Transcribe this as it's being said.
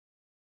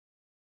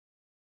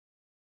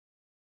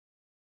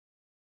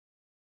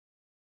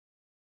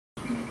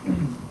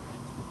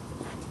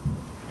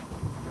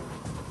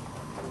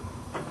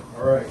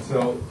right,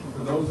 so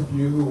for those of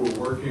you who were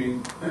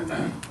working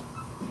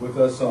with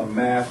us on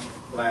math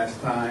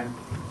last time,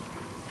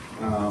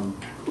 we're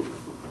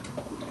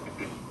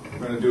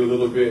going to do a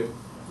little bit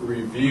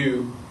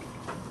review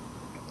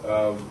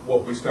of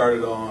what we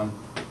started on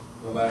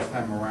the last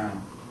time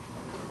around.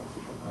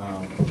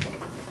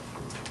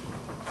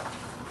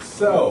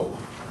 So,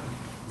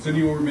 does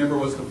anyone remember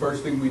what's the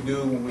first thing we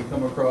do when we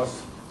come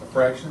across a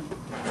fraction?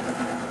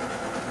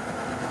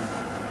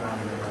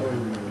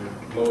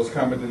 Lowest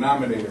common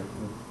denominator.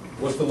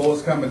 What's the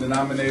lowest common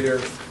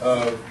denominator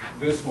of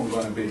this one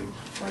going to be?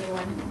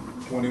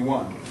 21.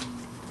 21.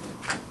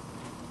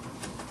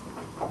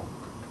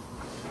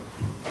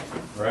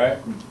 Right?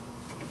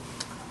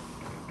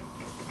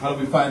 How do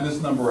we find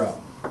this number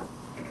out?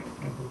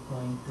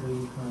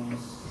 2.3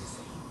 times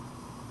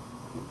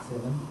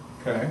 7.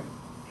 Okay. And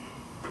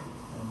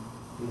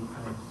 3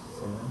 times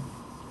 7.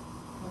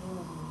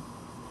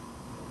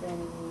 Then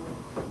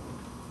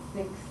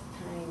 6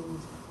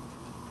 times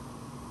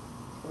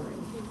 3.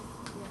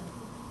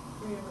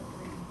 3 over 3.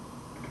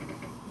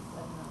 7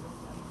 over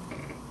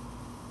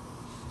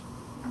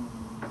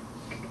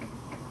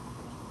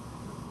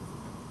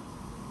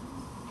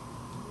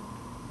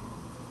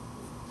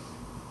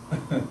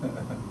 7.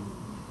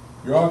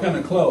 You're all kind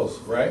of close,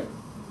 right?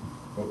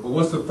 But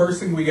what's the first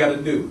thing we got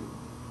to do?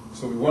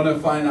 So we want to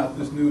find out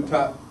this new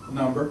top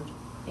number.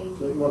 18.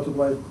 So you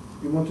multiply the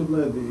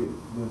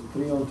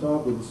 3 on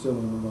top with the 7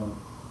 on the bottom.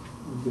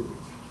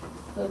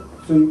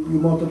 So you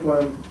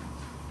multiply them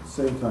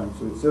same time.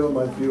 So it's 7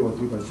 by 3 or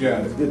 3 by 7. Got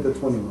it. Let's get the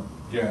 21.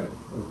 Got it. Okay.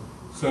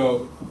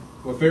 So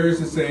what Ferris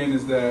is saying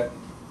is that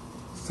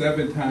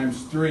 7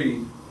 times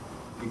 3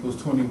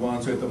 equals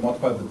 21. So you have to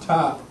multiply the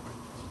top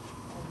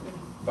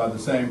by the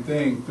same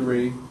thing,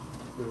 3.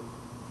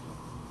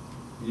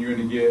 You're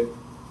going to get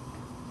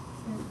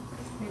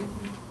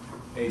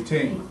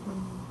 18.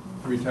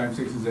 3 times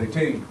 6 is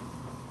 18.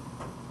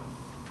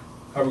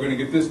 How are we going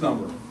to get this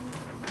number?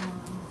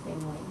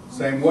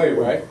 Same way,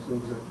 right?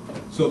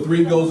 So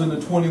 3 goes into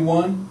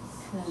 21.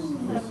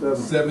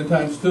 7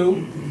 times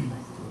 2?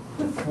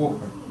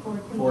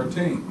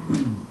 14.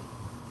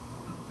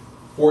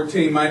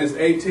 14 minus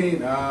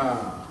 18.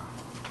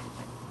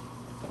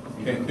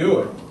 Can't do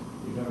it.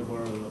 You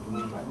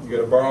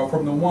got to borrow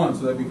from the 1,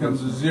 so that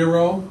becomes a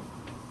 0.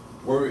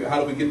 How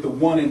do we get the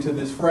 1 into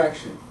this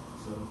fraction?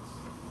 So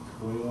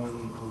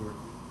 21 over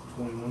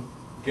 21.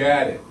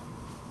 Got it.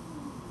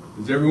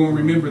 Does everyone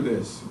remember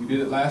this? We did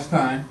it last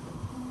time.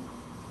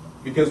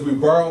 Because we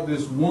borrowed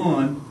this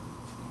 1,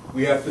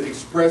 we have to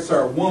express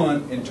our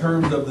 1 in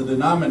terms of the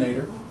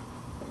denominator.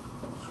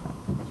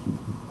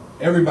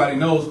 Everybody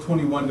knows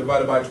 21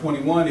 divided by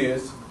 21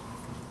 is,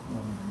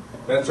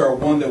 that's our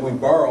 1 that we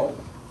borrowed.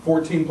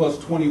 14 plus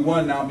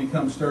 21 now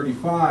becomes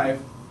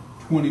 35.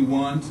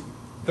 21.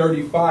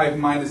 35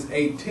 minus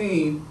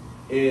 18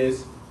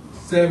 is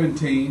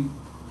 17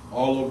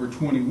 all over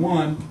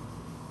 21.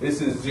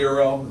 This is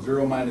 0.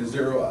 0 minus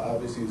 0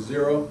 obviously is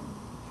 0.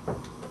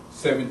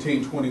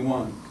 17,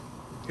 21.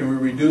 Can we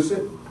reduce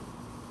it?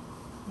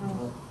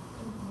 No.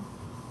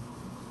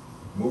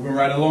 Moving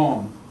right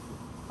along.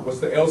 What's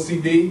the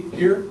LCD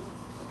here?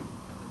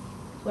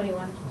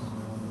 21.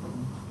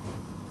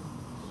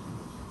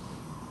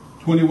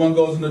 21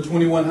 goes into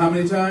 21 how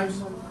many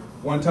times?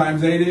 1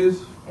 times 8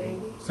 is? 8.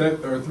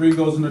 3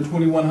 goes into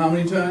 21 how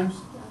many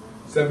times?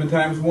 7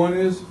 times 1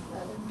 is?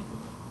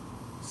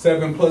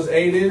 7 plus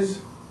 8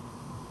 is?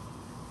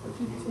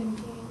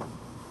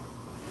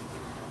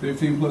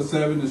 15 plus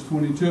 7 is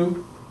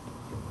 22.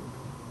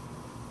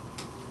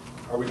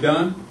 Are we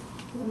done?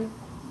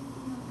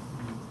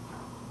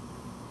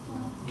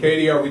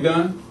 Katie, are we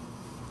done?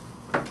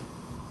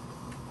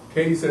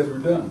 Katie says we're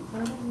done.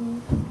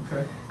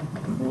 Okay.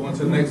 Move on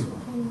to the next one.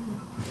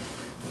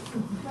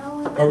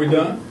 Are we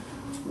done?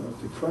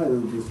 To try to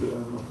reduce it, I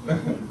don't know.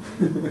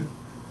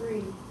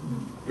 3.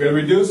 We're going to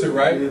reduce it,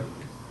 right? Yeah.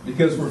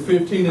 Because for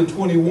 15 and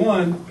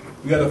 21,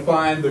 we got to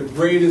find the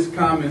greatest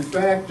common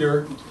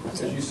factor.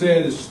 As you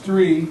said, is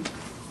 3. You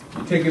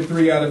take a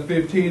 3 out of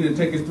 15 and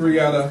take a 3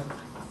 out of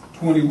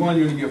 21,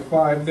 you're going to get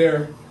 5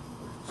 there.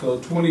 So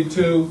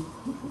 22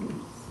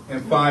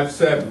 and 5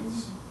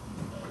 sevenths.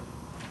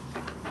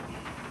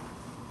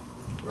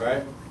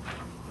 Right?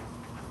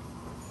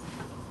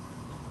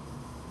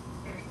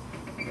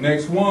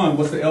 Next one,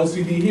 what's the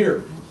LCD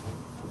here?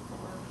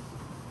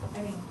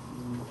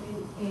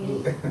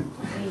 8.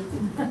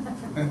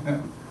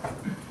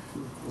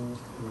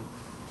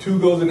 2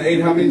 goes into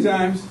 8 how many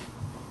times?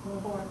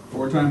 4.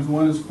 4 times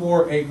 1 is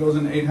 4. 8 goes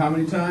into 8 how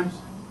many times?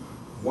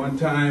 1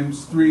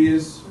 times 3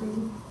 is?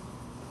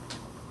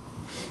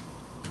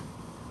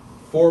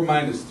 4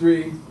 minus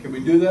 3. Can we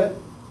do that?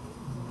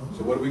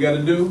 So what do we got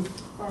to do?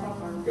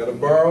 Got to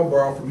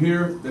borrow from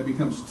here. That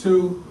becomes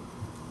 2.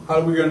 How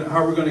are we going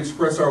to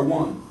express our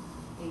 1?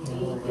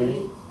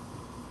 8.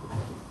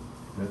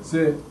 That's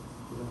it.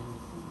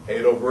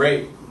 8 over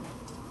 8.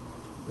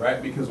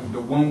 Right? Because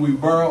the 1 we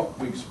borrow,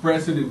 we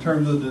express it in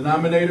terms of the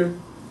denominator.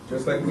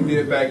 Just like we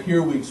did back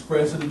here, we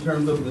express it in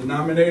terms of the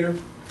denominator.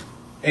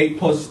 8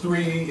 plus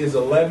 3 is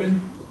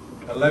 11.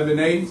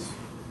 11/8.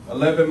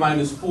 11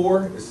 minus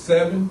 4 is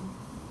 7.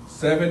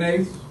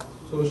 7/8.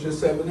 So it's just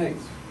 7/8.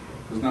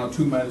 Because now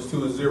 2 minus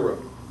 2 is 0.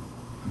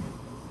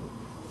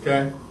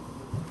 Okay?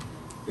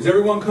 Is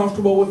everyone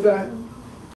comfortable with that?